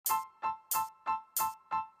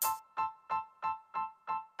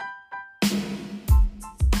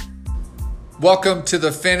Welcome to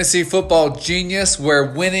the Fantasy Football Genius, where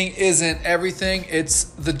winning isn't everything, it's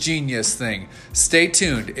the genius thing. Stay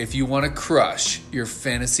tuned if you want to crush your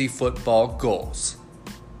fantasy football goals.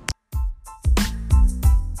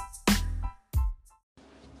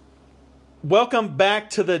 Welcome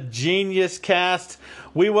back to the Genius Cast.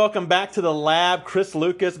 We welcome back to the lab. Chris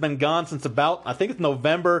Lucas, been gone since about, I think it's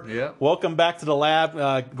November. Yep. Welcome back to the lab.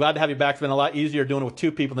 Glad to have you back. It's been a lot easier doing it with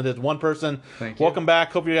two people than it is one person. Thank you. Welcome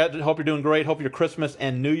back. Hope you're doing great. Hope your Christmas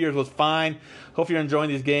and New Year's was fine. Hope you're enjoying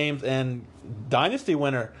these games. And Dynasty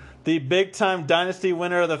winner, the big-time Dynasty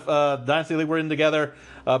winner of the Dynasty League we're in together,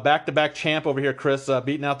 back-to-back champ over here, Chris,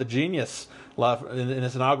 beating out the Genius in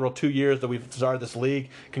his inaugural 2 years that we've started this league.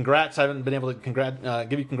 Congrats. I haven't been able to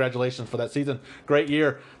give you congratulations for that season. Great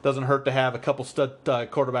year. Doesn't hurt to have a couple stud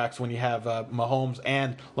quarterbacks when you have Mahomes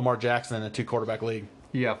and Lamar Jackson in a two-quarterback league.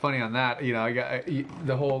 Yeah, funny on that. You know,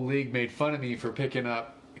 the whole league made fun of me for picking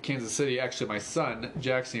up Kansas City. Actually, my son,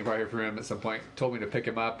 Jackson, you probably heard from him at some point, told me to pick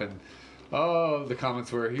him up, and the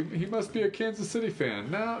comments were, he must be a Kansas City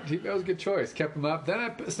fan. No, that was a good choice. Kept him up. Then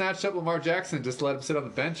I snatched up Lamar Jackson and just let him sit on the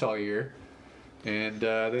bench all year. And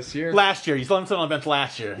this year... Last year. You let him sit on the bench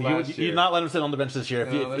last year. You did not let him sit on the bench this year.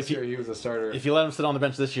 This year he was a starter. If you let him sit on the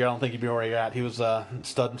bench this year, I don't think you'd be where you're at. He was a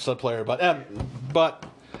stud player. But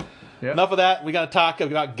Yep. Enough of that. We got to talk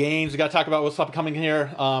about games. We got to talk about what's upcoming here.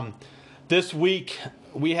 This week,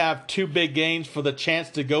 we have two big games for the chance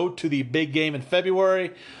to go to the big game in February.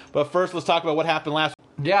 But first, let's talk about what happened last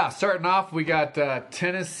week. Yeah, starting off, we got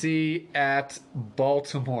Tennessee at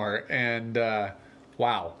Baltimore. And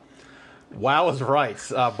wow. Wow is right.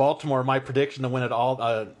 Baltimore, my prediction to win it all,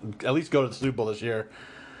 at least go to the Super Bowl this year.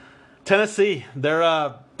 Tennessee,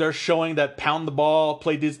 they're showing that pound the ball,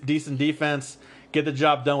 play decent defense, get the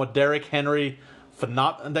job done with Derrick Henry.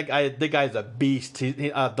 That guy's a beast.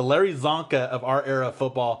 The Larry Zonka of our era of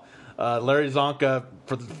football. Larry Zonka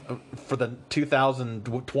for the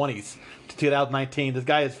 2020s to 2019. This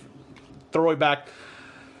guy is throwing back.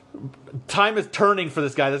 Time is turning for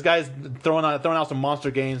this guy. This guy is throwing out some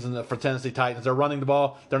monster games for Tennessee Titans. They're running the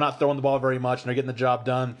ball. They're not throwing the ball very much, and they're getting the job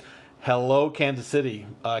done. Hello, Kansas City.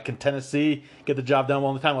 Can Tennessee get the job done? Well,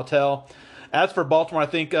 only time will tell. As for Baltimore, I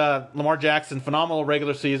think Lamar Jackson, phenomenal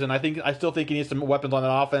regular season. I still think he needs some weapons on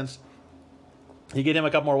that offense. You get him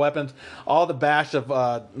a couple more weapons. All the bash of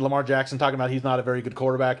Lamar Jackson talking about he's not a very good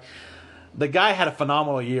quarterback. The guy had a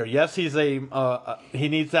phenomenal year. Yes, he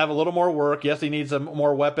needs to have a little more work. Yes, he needs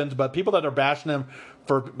more weapons. But people that are bashing him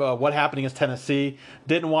for what happened against Tennessee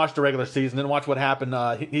didn't watch the regular season, didn't watch what happened.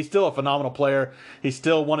 He's still a phenomenal player. He's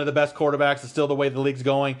still one of the best quarterbacks. It's still the way the league's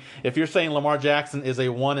going. If you're saying Lamar Jackson is a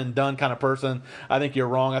one-and-done kind of person, I think you're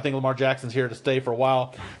wrong. I think Lamar Jackson's here to stay for a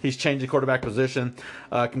while. He's changed the quarterback position.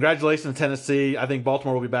 Congratulations to Tennessee. I think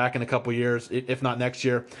Baltimore will be back in a couple years, if not next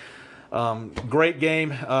year. Great game.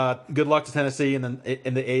 Good luck to Tennessee in the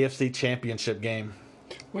AFC Championship game.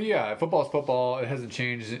 Well, yeah, football's football. It hasn't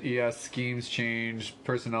changed. Yes, schemes change,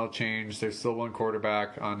 personnel change. There's still one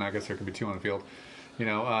quarterback. I guess there could be two on the field.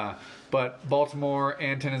 But Baltimore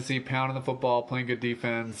and Tennessee pounding the football, playing good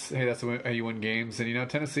defense. Hey, that's how you win games. And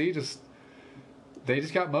Tennessee they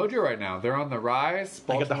just got mojo right now. They're on the rise.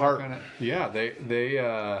 Baltimore, they got the heart.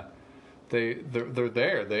 They're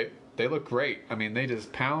there. They look great. I mean, they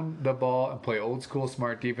just pound the ball and play old school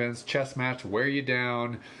smart defense, chess match, wear you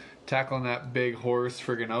down, tackling that big horse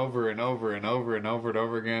friggin' over and over and over and over and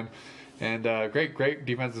over again. And great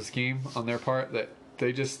defensive scheme on their part that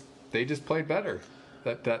they just played better.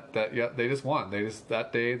 They just won.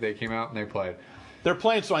 That day they came out and they played. They're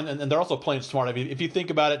playing smart, and they're also playing smart. I mean, if you think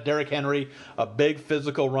about it, Derrick Henry, a big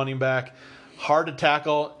physical running back, hard to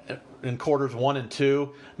tackle in quarters 1 and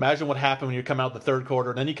 2. Imagine what happened when you come out the third quarter,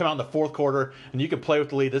 and then you come out in the fourth quarter, and you can play with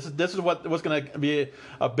the lead. This is what's going to be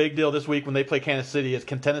a big deal this week when they play Kansas City. Is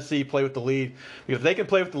can Tennessee play with the lead? Because if they can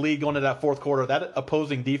play with the lead going into that fourth quarter, that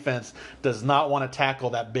opposing defense does not want to tackle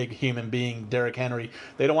that big human being, Derrick Henry.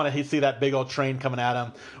 They don't want to see that big old train coming at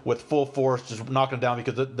him with full force, just knocking him down.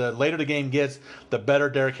 Because the later the game gets, the better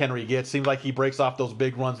Derrick Henry gets. Seems like he breaks off those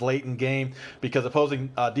big runs late in game because opposing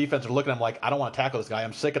defense are looking at him like, I don't want to tackle this guy.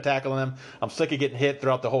 I'm sick of tackling him. I'm sick of getting hit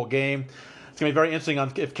throughout the whole game. It's going to be very interesting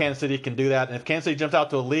on if Kansas City can do that. And if Kansas City jumps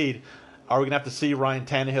out to a lead, are we going to have to see Ryan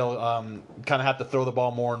Tannehill kind of have to throw the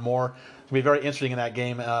ball more and more? It's going to be very interesting in that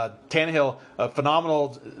game. Tannehill,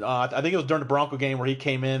 phenomenal. I think it was during the Bronco game where he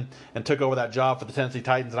came in and took over that job for the Tennessee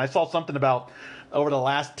Titans. And I saw something about over the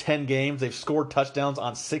last 10 games, they've scored touchdowns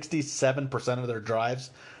on 67% of their drives.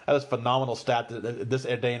 That is a phenomenal stat this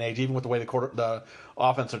day and age, even with the way the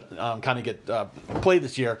offense kind of get played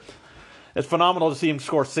this year. It's phenomenal to see him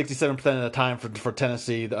score 67% of the time for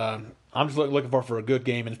Tennessee. I'm just looking for a good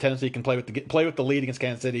game, and if Tennessee can play with the lead against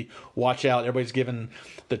Kansas City, watch out. Everybody's giving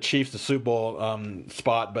the Chiefs the Super Bowl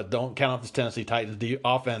spot, but don't count out this Tennessee Titans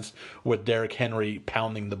offense with Derrick Henry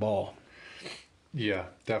pounding the ball. Yeah,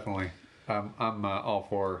 definitely. I'm all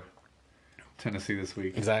for Tennessee this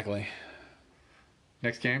week. Exactly.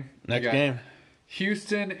 Next game. Next game.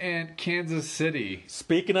 Houston and Kansas City.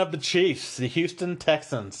 Speaking of the Chiefs, the Houston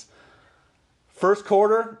Texans. First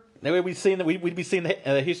quarter, we'd be seeing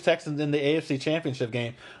the Houston Texans in the AFC Championship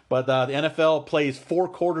game, but the NFL plays 4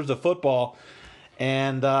 quarters of football,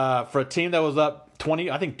 and for a team that was up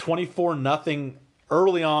 24-0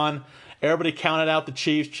 early on, everybody counted out the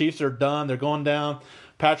Chiefs. Chiefs are done. They're going down.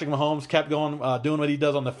 Patrick Mahomes kept going, doing what he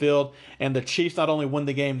does on the field, and the Chiefs not only win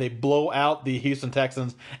the game, they blow out the Houston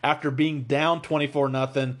Texans after being down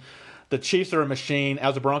 24-0. The Chiefs are a machine.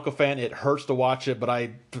 As a Bronco fan, it hurts to watch it, but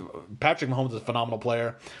Patrick Mahomes is a phenomenal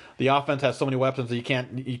player. The offense has so many weapons that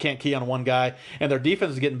you can't key on one guy, and their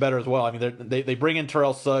defense is getting better as well. I mean, they bring in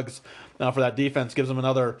Terrell Suggs for that defense, gives them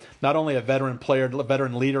another, not only a veteran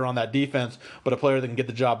leader on that defense, but a player that can get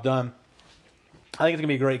the job done. I think it's going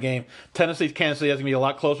to be a great game. Kansas City is going to be a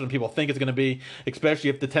lot closer than people think it's going to be, especially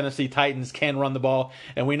if the Tennessee Titans can run the ball.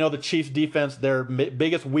 And we know the Chiefs' defense, their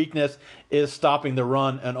biggest weakness is stopping the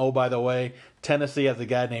run. And oh, by the way, Tennessee has a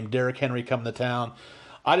guy named Derrick Henry coming to town.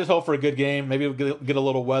 I just hope for a good game. Maybe we'll get a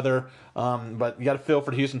little weather. But you got to feel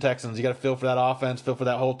for the Houston Texans. You got to feel for that offense, feel for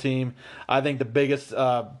that whole team. I think the biggest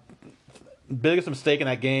mistake in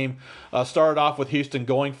that game started off with Houston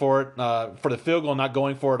going for it for the field goal, not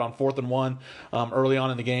going for it on 4th and 1 early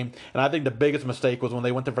on in the game. And I think the biggest mistake was when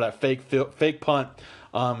they went there for that fake punt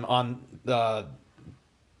on the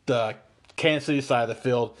Kansas City side of the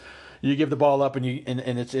field. You give the ball up and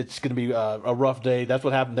it's going to be a rough day. That's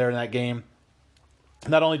what happened there in that game.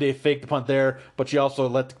 Not only did they fake the punt there, but you also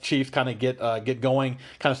let the Chiefs kind of get going,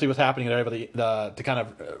 kind of see what's happening to everybody to kind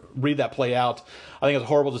of read that play out. I think it was a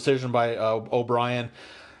horrible decision by O'Brien.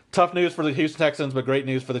 Tough news for the Houston Texans, but great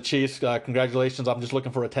news for the Chiefs. Congratulations. I'm just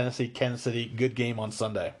looking for a Tennessee-Kansas City good game on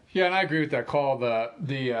Sunday. Yeah, and I agree with that call. I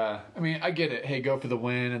mean, I get it. Hey, go for the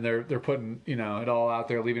win, and they're putting it all out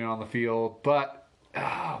there, leaving it on the field. But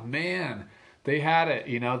oh man. They had it,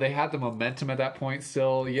 they had the momentum at that point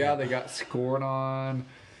still. Yeah, they got scored on,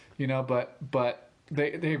 but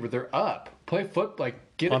they're up. Play punt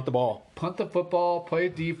the ball. Punt the football, play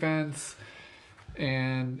defense,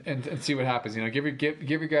 and see what happens. Give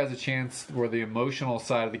your guys a chance where the emotional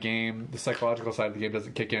side of the game, the psychological side of the game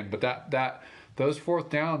doesn't kick in. But that those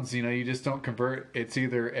 4th downs, you just don't convert. It's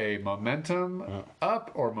either a momentum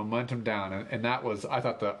up or momentum down, and that was I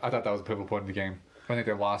thought that was a pivotal point in the game. I think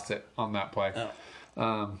they lost it on that play.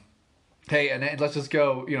 Oh. Hey, and let's just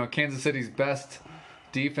go. Kansas City's best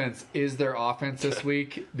defense is their offense this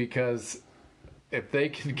week, because if they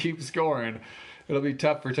can keep scoring, it'll be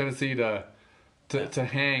tough for Tennessee to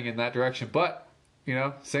hang in that direction. But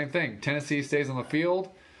same thing. Tennessee stays on the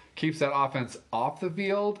field, keeps that offense off the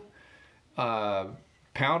field, pound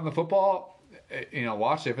the football.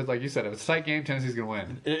 Watch it. If it's like you said, if it's a tight game, Tennessee's going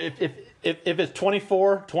to win. If it's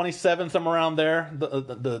 24-27, somewhere around there,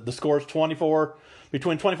 the score is 24.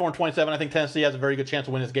 Between 24 and 27, I think Tennessee has a very good chance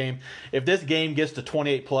to win this game. If this game gets to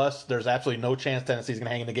 28+, there's absolutely no chance Tennessee's going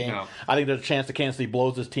to hang in the game. No. I think there's a chance that Kansas City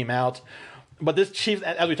blows this team out. But this Chiefs,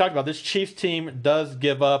 as we talked about, this Chiefs team does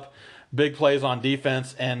give up big plays on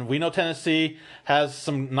defense, and we know Tennessee has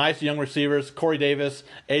some nice young receivers. Corey Davis,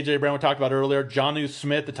 A.J. Brown we talked about earlier, Jonnu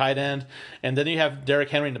Smith, the tight end, and then you have Derrick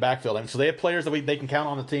Henry in the backfield. And so they have players that they can count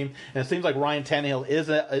on the team, and it seems like Ryan Tannehill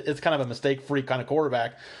is kind of a mistake-free kind of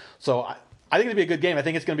quarterback. So I think it'll be a good game. I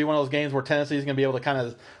think it's going to be one of those games where Tennessee is going to be able to kind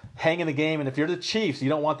of hang in the game. And if you're the Chiefs, you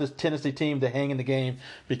don't want this Tennessee team to hang in the game,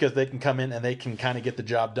 because they can come in and they can kind of get the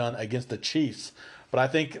job done against the Chiefs. But I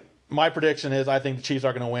think my prediction is I think the Chiefs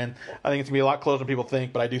are going to win. I think it's going to be a lot closer than people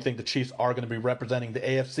think, but I do think the Chiefs are going to be representing the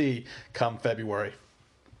AFC come February.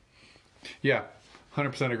 Yeah,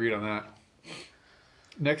 100% agreed on that.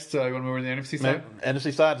 Next, you want to move over to the NFC side?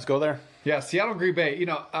 NFC side, let's go there. Yeah, Seattle, Green Bay.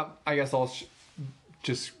 I guess I'll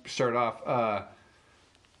just start off.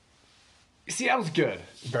 Seattle's good.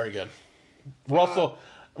 Very good. Russell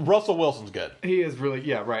Wilson's good. He is really,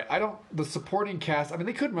 yeah, right. The supporting cast, I mean,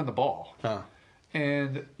 they couldn't run the ball. Huh.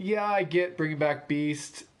 And yeah, I get bringing back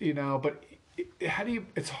Beast, but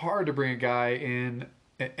it's hard to bring a guy in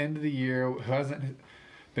at end of the year who hasn't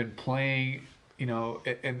been playing,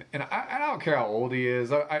 and I don't care how old he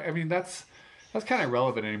is. I mean, that's kind of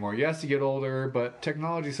irrelevant anymore. Yes, you get older, but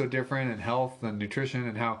technology's so different, and health and nutrition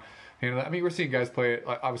and how, I mean, we're seeing guys play,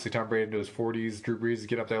 obviously Tom Brady into his 40s, Drew Brees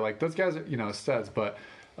get up there. Like, those guys are, studs, but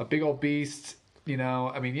a big old Beast, You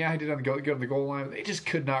know, I mean, yeah, he did go to the goal line. But they just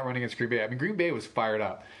could not run against Green Bay. I mean, Green Bay was fired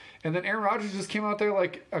up, and then Aaron Rodgers just came out there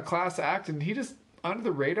like a class act, and he just under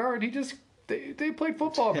the radar, and he just they played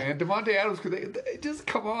football, man. Devontae Adams, they just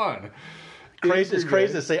come on. It's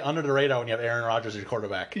crazy to say under the radar when you have Aaron Rodgers as your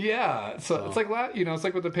quarterback. Yeah, so it's like it's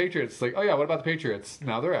like with the Patriots. It's like, oh yeah, what about the Patriots?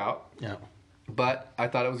 Now they're out. Yeah, but I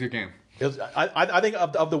thought it was a good game. I think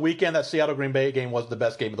of the weekend, that Seattle Green Bay game was the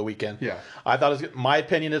best game of the weekend. Yeah, I thought my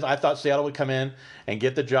opinion is I thought Seattle would come in and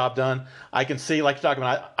get the job done. I can see, like you're talking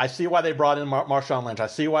about, I see why they brought in Marshawn Lynch. I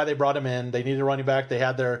see why they brought him in. They needed a running back. They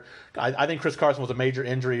had their. I think Chris Carson was a major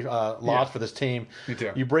injury loss for this team. Me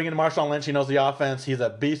too. You bring in Marshawn Lynch. He knows the offense. He's a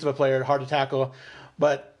beast of a player, hard to tackle,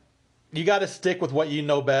 but you got to stick with what you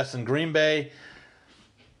know best. And Green Bay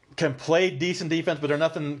can play decent defense, but they're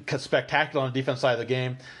nothing spectacular on the defense side of the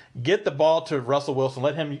game. Get the ball to Russell Wilson.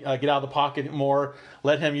 Let him get out of the pocket more.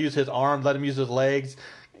 Let him use his arms. Let him use his legs.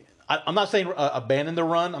 I'm not saying abandon the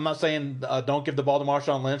run. I'm not saying don't give the ball to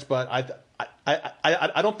Marshawn Lynch, but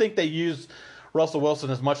I don't think they used Russell Wilson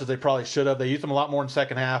as much as they probably should have. They used him a lot more in the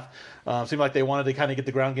second half. Seemed like they wanted to kind of get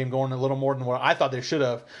the ground game going a little more than what I thought they should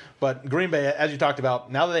have. But Green Bay, as you talked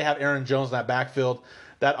about, now that they have Aaron Jones in that backfield,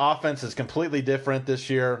 that offense is completely different this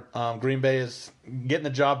year. Green Bay is getting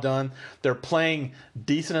the job done. They're playing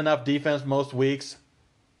decent enough defense most weeks.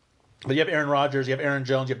 But you have Aaron Rodgers, you have Aaron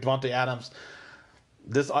Jones, you have Devontae Adams.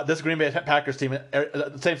 This Green Bay Packers team,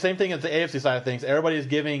 same thing as the AFC side of things. Everybody is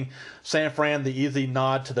giving San Fran the easy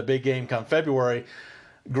nod to the big game come February.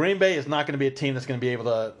 Green Bay is not going to be a team that's going to be able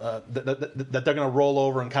to that they're going to roll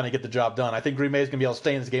over and kind of get the job done. I think Green Bay is going to be able to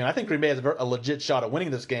stay in this game. I think Green Bay has a legit shot at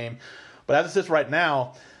winning this game. But as it sits right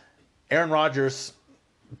now, Aaron Rodgers,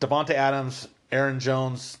 Devontae Adams, Aaron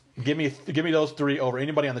Jones, give me those three over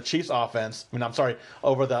anybody on the Chiefs offense.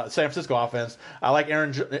 Over the San Francisco offense. I like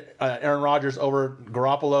Aaron Rodgers over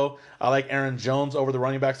Garoppolo. I like Aaron Jones over the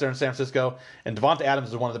running backs there in San Francisco. And Devontae Adams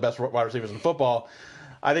is one of the best wide receivers in football.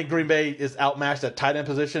 I think Green Bay is outmatched at tight end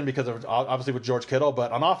position because of obviously with George Kittle.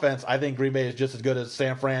 But on offense, I think Green Bay is just as good as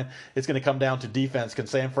San Fran. It's going to come down to defense. Can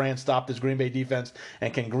San Fran stop this Green Bay defense?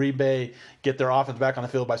 And can Green Bay get their offense back on the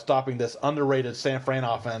field by stopping this underrated San Fran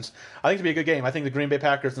offense? I think it's going to be a good game. I think the Green Bay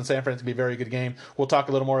Packers and San Fran is going to be a very good game. We'll talk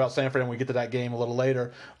a little more about San Fran when we get to that game a little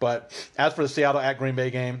later. But as for the Seattle at Green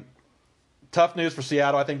Bay game, tough news for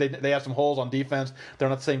Seattle. I think they have some holes on defense. They're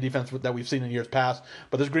not the same defense that we've seen in years past.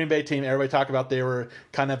 But this Green Bay team, everybody talked about they were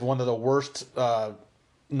kind of one of the worst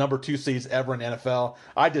number 2 seeds ever in the NFL.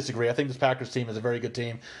 I disagree. I think this Packers team is a very good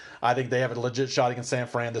team. I think they have a legit shot against San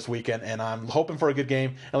Fran this weekend, and I'm hoping for a good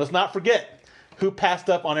game. And let's not forget who passed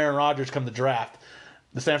up on Aaron Rodgers come the draft.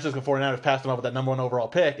 The San Francisco 49ers passed him up with that number 1 overall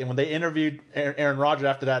pick. And when they interviewed Aaron Rodgers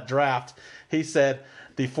after that draft, he said,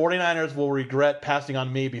 the 49ers will regret passing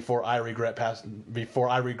on me before I regret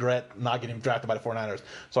not getting drafted by the 49ers.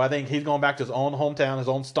 So I think he's going back to his own hometown, his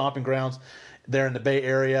own stomping grounds there in the Bay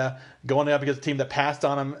Area, going up against a team that passed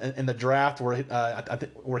on him in the draft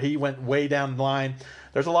where he went way down the line.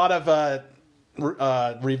 There's a lot of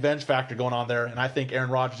revenge factor going on there, and I think Aaron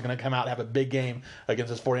Rodgers is going to come out and have a big game against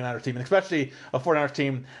this 49ers team, and especially a 49ers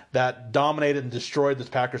team that dominated and destroyed this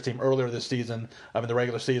Packers team earlier this season, in the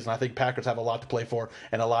regular season. I think Packers have a lot to play for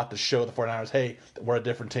and a lot to show the 49ers, hey, we're a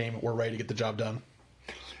different team. We're ready to get the job done.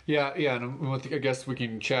 Yeah, and I guess we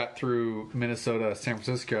can chat through Minnesota, San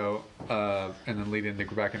Francisco, and then lead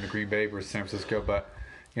back into Green Bay versus San Francisco. But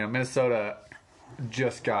Minnesota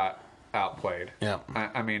just got outplayed. Yeah,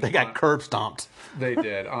 I mean they got curb stomped. They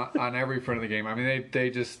did on every front of the game. I mean, they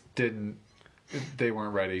just didn't. They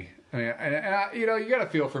weren't ready. I mean, and you got to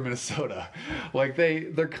feel for Minnesota, like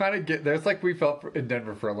they're kind of getting there. It's like we felt in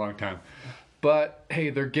Denver for a long time, but hey,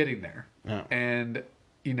 they're getting there, and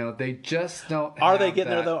they just don't. Are they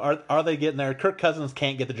getting there though? Are they getting there? Kirk Cousins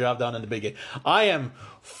can't get the job done in the big game. I am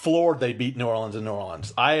floored they beat New Orleans in New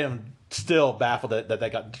Orleans. I am still baffled that they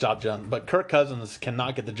got the job done. But Kirk Cousins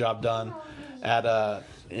cannot get the job done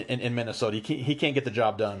in Minnesota. He can't get the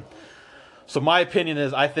job done. So my opinion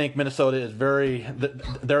is I think Minnesota is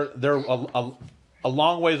they're a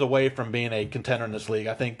long ways away from being a contender in this league.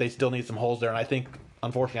 I think they still need some holes there, and I think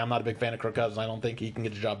unfortunately I'm not a big fan of Kirk Cousins. I don't think he can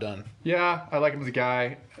get the job done. Yeah, I like him as a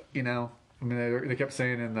guy. I mean they kept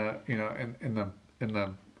saying in the in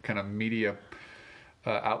the kind of media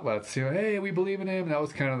outlets, hey, we believe in him. That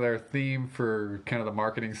was kind of their theme for kind of the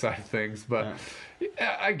marketing side of things. But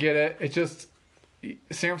yeah, I get it. It just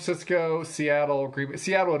San Francisco, Seattle, Green Bay.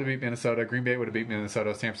 Seattle would have beat Minnesota. Green Bay would have beat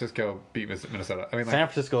Minnesota. San Francisco beat Minnesota. I mean, San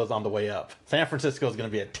Francisco is on the way up. San Francisco is going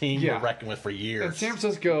to be a team you're reckoning with for years. And San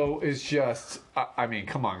Francisco is just, I mean,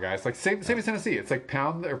 come on, guys. Like same as Tennessee. It's like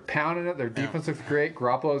they're pounding it. Their defense looks great.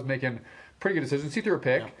 Garoppolo is making pretty good decisions. He threw a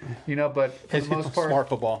pick, but for the most part, smart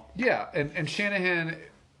football. Yeah, and Shanahan,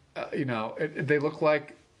 they look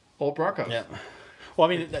like old Broncos. Yeah. Well,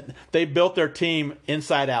 I mean, they built their team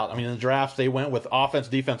inside out. I mean, in the drafts, they went with offense,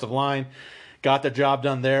 defensive line, got their job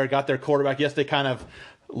done there, got their quarterback. Yes, they kind of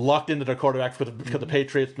lucked into their quarterback because the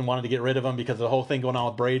Patriots wanted to get rid of him because of the whole thing going on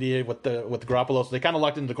with Brady with Garoppolo. So they kind of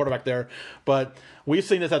lucked into the quarterback there. But we've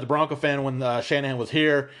seen this as a Bronco fan when Shanahan was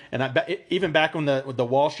here, and even back when the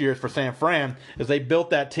Walsh years for San Fran, is they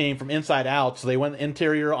built that team from inside out. So they went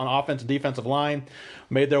interior on offense and defensive line,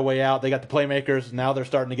 made their way out. They got the playmakers. Now they're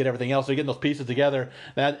starting to get everything else. So you're getting those pieces together.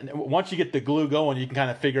 Once you get the glue going, you can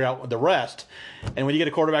kind of figure out the rest. And when you get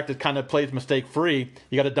a quarterback that kind of plays mistake-free,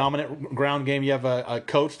 you got a dominant ground game. You have a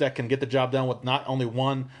coach that can get the job done with not only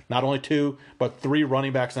one, not only two, but three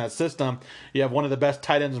running backs in that system. You have one of the best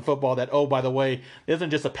tight ends in football that, oh, by the way, isn't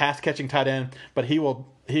just a pass-catching tight end, but he will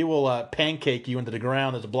pancake you into the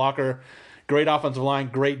ground as a blocker. Great offensive line,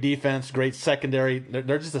 great defense, great secondary.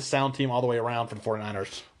 They're just a sound team all the way around for the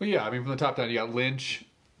 49ers. Well, yeah, I mean, from the top down, you got Lynch.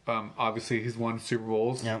 Obviously, he's won Super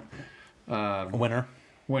Bowls. Yeah.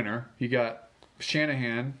 Winner. You got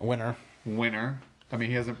Shanahan. Winner. I mean,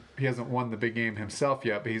 he hasn't won the big game himself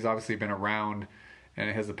yet, but he's obviously been around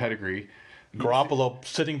and has a pedigree. Garoppolo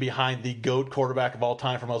sitting behind the GOAT quarterback of all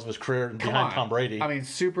time for most of his career, behind Tom Brady. I mean,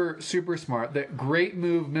 super, super smart. The great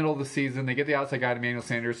move middle of the season. They get the outside guy, Emmanuel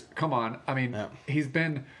Sanders. Come on. I mean, He's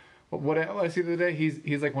been, what I see the other day,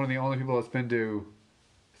 he's like one of the only people that's been to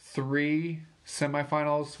 3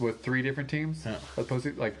 semifinals with 3 different teams. Yeah. As opposed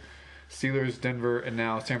to like Steelers, Denver, and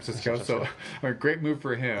now San Francisco. So a great move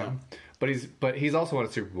for him. Yeah. But he's also won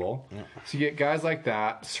a Super Bowl. Yeah. So you get guys like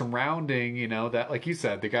that surrounding, that, like you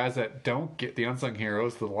said, the guys that don't get the unsung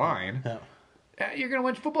heroes, the line. Yeah. You're going to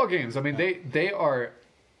win football games. I mean, they are.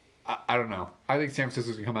 I don't know. I think San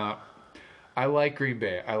Francisco's going to come out. I like Green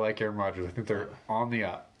Bay. I like Aaron Rodgers. I think they're on the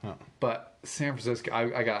up. Yeah. But San Francisco,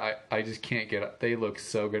 I just can't get it. They look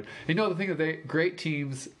so good. The thing that great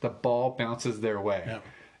teams, the ball bounces their way. Yeah.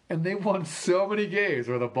 And they won so many games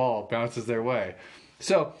where the ball bounces their way.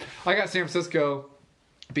 So, I got San Francisco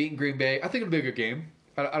beating Green Bay. I think it'll be a good game.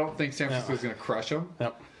 I don't think San Francisco's going to crush them.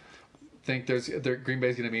 Yep. I think Green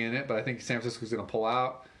Bay's going to be in it, but I think San Francisco's going to pull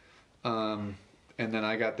out. And then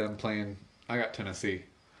I got Tennessee.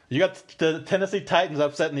 You got the Tennessee Titans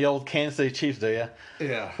upsetting the old Kansas City Chiefs, do you?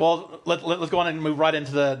 Yeah. Well, let's go on and move right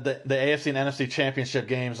into the AFC and NFC championship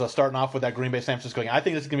games, starting off with that Green Bay-San Francisco game. I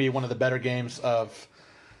think this is going to be one of the better games of...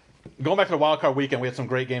 Going back to the wild card weekend, we had some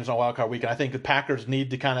great games on wild card weekend. I think the Packers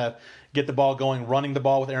need to kind of get the ball going, running the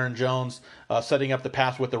ball with Aaron Jones, setting up the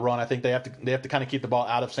pass with the run. I think they have to kind of keep the ball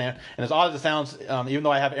out of San. And as odd as it sounds, even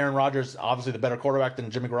though I have Aaron Rodgers, obviously the better quarterback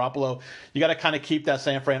than Jimmy Garoppolo, you got to kind of keep that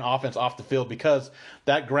San Fran offense off the field because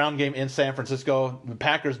that ground game in San Francisco, the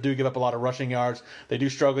Packers do give up a lot of rushing yards. They do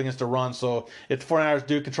struggle against the run. So if the 49ers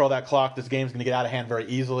do control that clock, this game's going to get out of hand very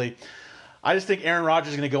easily. I just think Aaron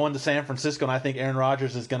Rodgers is going to go into San Francisco, and I think Aaron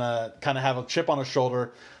Rodgers is going to kind of have a chip on his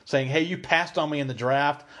shoulder saying, hey, you passed on me in the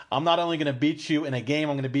draft. I'm not only going to beat you in a game,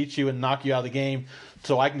 I'm going to beat you and knock you out of the game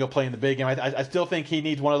so I can go play in the big game. I still think he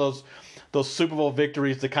needs one of those Super Bowl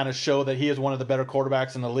victories to kind of show that he is one of the better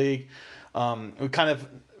quarterbacks in the league. We kind of,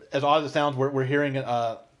 as odd as it sounds, we're hearing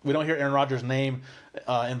we don't hear Aaron Rodgers' name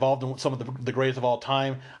involved in some of the greatest of all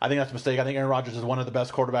time. I think that's a mistake. I think Aaron Rodgers is one of the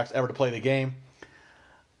best quarterbacks ever to play the game.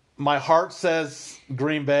 My heart says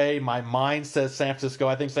Green Bay. My mind says San Francisco.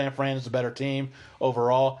 I think San Fran is a better team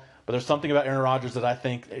overall. But there's something about Aaron Rodgers that I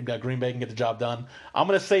think Green Bay can get the job done. I'm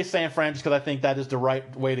going to say San Fran just because I think that is the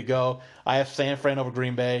right way to go. I have San Fran over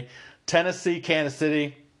Green Bay. Tennessee, Kansas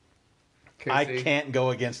City. KC. I can't go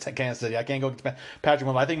against Kansas City. I can't go against Patrick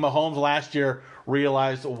Mahomes. I think Mahomes last year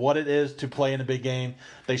realized what it is to play in a big game.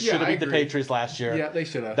 They should have beat the Patriots last year. Yeah, they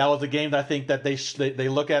should have. That was a game that I think that they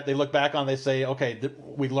look back on. They say, okay,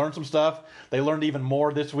 we learned some stuff. They learned even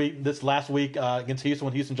more this last week against Houston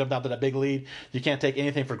when Houston jumped out to that big lead. You can't take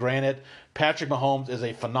anything for granted. Patrick Mahomes is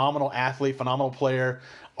a phenomenal athlete, phenomenal player.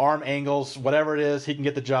 Arm angles, whatever it is, he can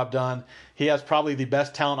get the job done. He has probably the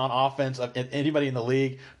best talent on offense of anybody in the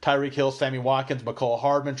league. Tyreek Hill, Sammy Watkins, McCole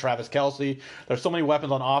Hardman, Travis Kelce. There's so many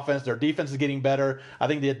weapons on offense. Their defense is getting better. I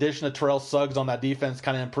think the addition of Terrell Suggs on that defense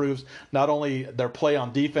kind of improves not only their play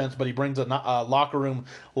on defense, but he brings a locker room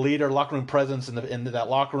leader, locker room presence into that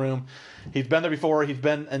locker room. He's been there before. He's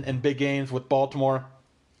been in big games with Baltimore.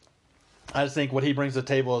 I just think what he brings to the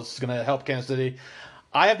table is going to help Kansas City.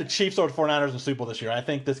 I have the Chiefs over the 49ers in the Super Bowl this year. I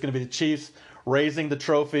think this is going to be the Chiefs raising the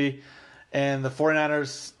trophy. And the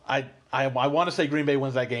 49ers, I want to say Green Bay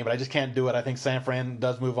wins that game, but I just can't do it. I think San Fran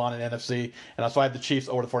does move on in NFC. And that's why I have the Chiefs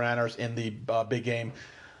over the 49ers in the big game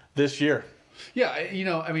this year. Yeah,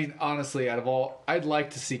 I mean, honestly, out of all, I'd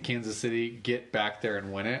like to see Kansas City get back there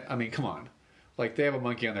and win it. I mean, come on. Like, they have a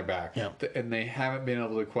monkey on their back, Yeah. and they haven't been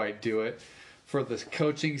able to quite do it. For the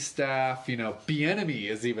coaching staff, Bieniemy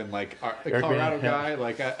is even like the Eric Colorado Bieniemy, yeah. guy.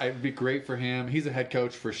 Like, I'd be great for him. He's a head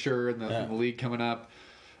coach for sure in the league coming up.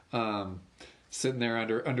 Sitting there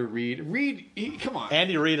under Reed. Reed, come on.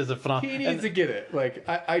 Andy Reid is a He phenomenal. needs to get it. Like,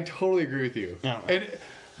 I totally agree with you. Yeah. And,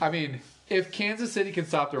 I mean, if Kansas City can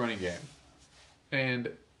stop the running game, and,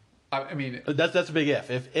 I mean... That's a big if.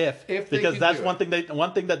 If they because can that's do one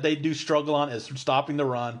thing that they do struggle on is stopping the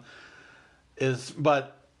run.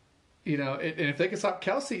 But and if they can stop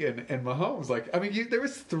Kelsey and Mahomes, like, I mean, there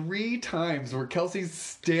was 3 times where Kelsey's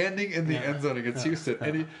standing in the end zone against Houston,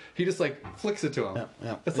 and he just, like, flicks it to him.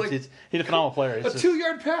 yeah. It's like... he's a phenomenal player. A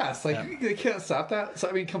 2-yard pass. Like, they can't stop that. So,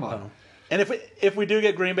 I mean, come on. And if we do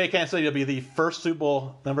get Green Bay, Kansas City, it'll be the first Super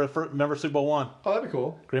Bowl. Remember Super Bowl 1? Oh, that'd be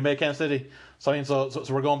cool. Green Bay, Kansas City. So I mean, so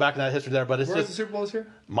we're going back in that history there. But it's Where's just the Super Bowl this year?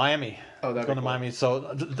 Miami. Oh, that'd going be to cool. Miami.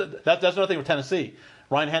 So that's another thing with Tennessee.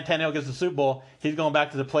 Ryan Tannehill gets the Super Bowl. He's going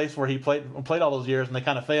back to the place where he played all those years, and they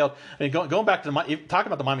kind of failed. I mean, going back to talking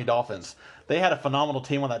about the Miami Dolphins, they had a phenomenal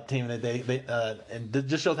team on that team. And it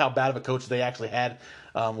just shows how bad of a coach they actually had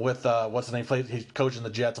with what's his name? He's coaching the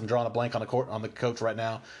Jets. I'm drawing a blank on the coach right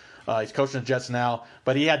now. He's coaching the Jets now,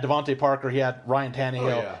 but he had Devontae Parker, he had Ryan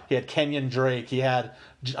Tannehill, he had Kenyon Drake, he had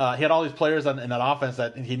all these players in that offense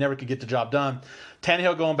that he never could get the job done.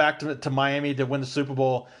 Tannehill going back to Miami to win the Super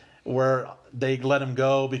Bowl, where they let him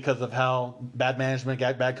go because of how bad management,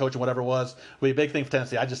 bad coaching, whatever it was, would be a big thing for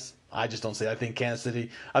Tennessee. I just don't see it. I think Kansas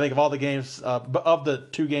City. I think of all the games, of the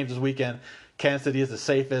 2 games this weekend, Kansas City is the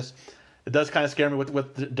safest. It does kind of scare me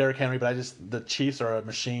with Derrick Henry, but the Chiefs are a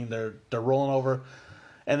machine. They're rolling over.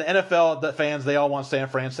 And the NFL, the fans, they all want San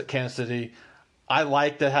Fran, Kansas City. I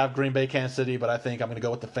like to have Green Bay, Kansas City, but I think I'm going to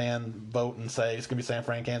go with the fan vote and say it's going to be San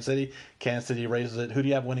Fran, Kansas City. Kansas City raises it. Who do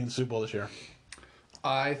you have winning the Super Bowl this year?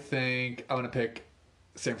 I think I'm going to pick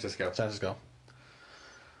San Francisco. San Francisco.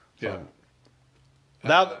 Yeah.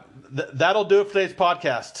 That'll do it for today's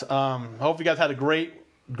podcast. Hope you guys had a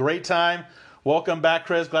great time. Welcome back,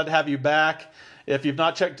 Chris. Glad to have you back. If you've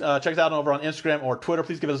not checked us out over on Instagram or Twitter,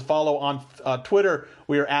 please give us a follow. On Twitter,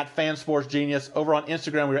 we are at FanSportsGenius. Over on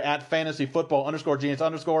Instagram, we are at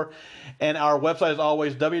FantasyFootball_Genius_. And our website is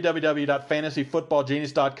always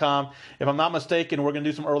www.fantasyfootballgenius.com. If I'm not mistaken, we're going to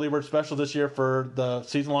do some early bird specials this year for the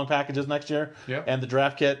season-long packages next year and the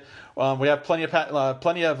draft kit. We have plenty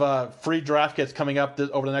of free draft kits coming up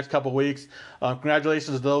over the next couple of weeks.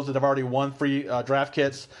 Congratulations to those that have already won free draft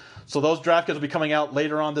kits. So those draft kits will be coming out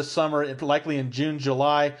later on this summer, likely in June,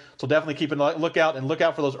 July. So definitely keep a lookout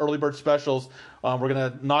for those early bird specials. We're going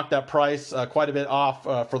to knock that price quite a bit off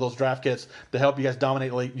for those draft kits to help you guys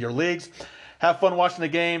dominate your leagues. Have fun watching the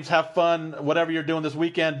games. Have fun whatever you're doing this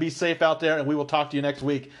weekend. Be safe out there, and we will talk to you next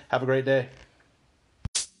week. Have a great day.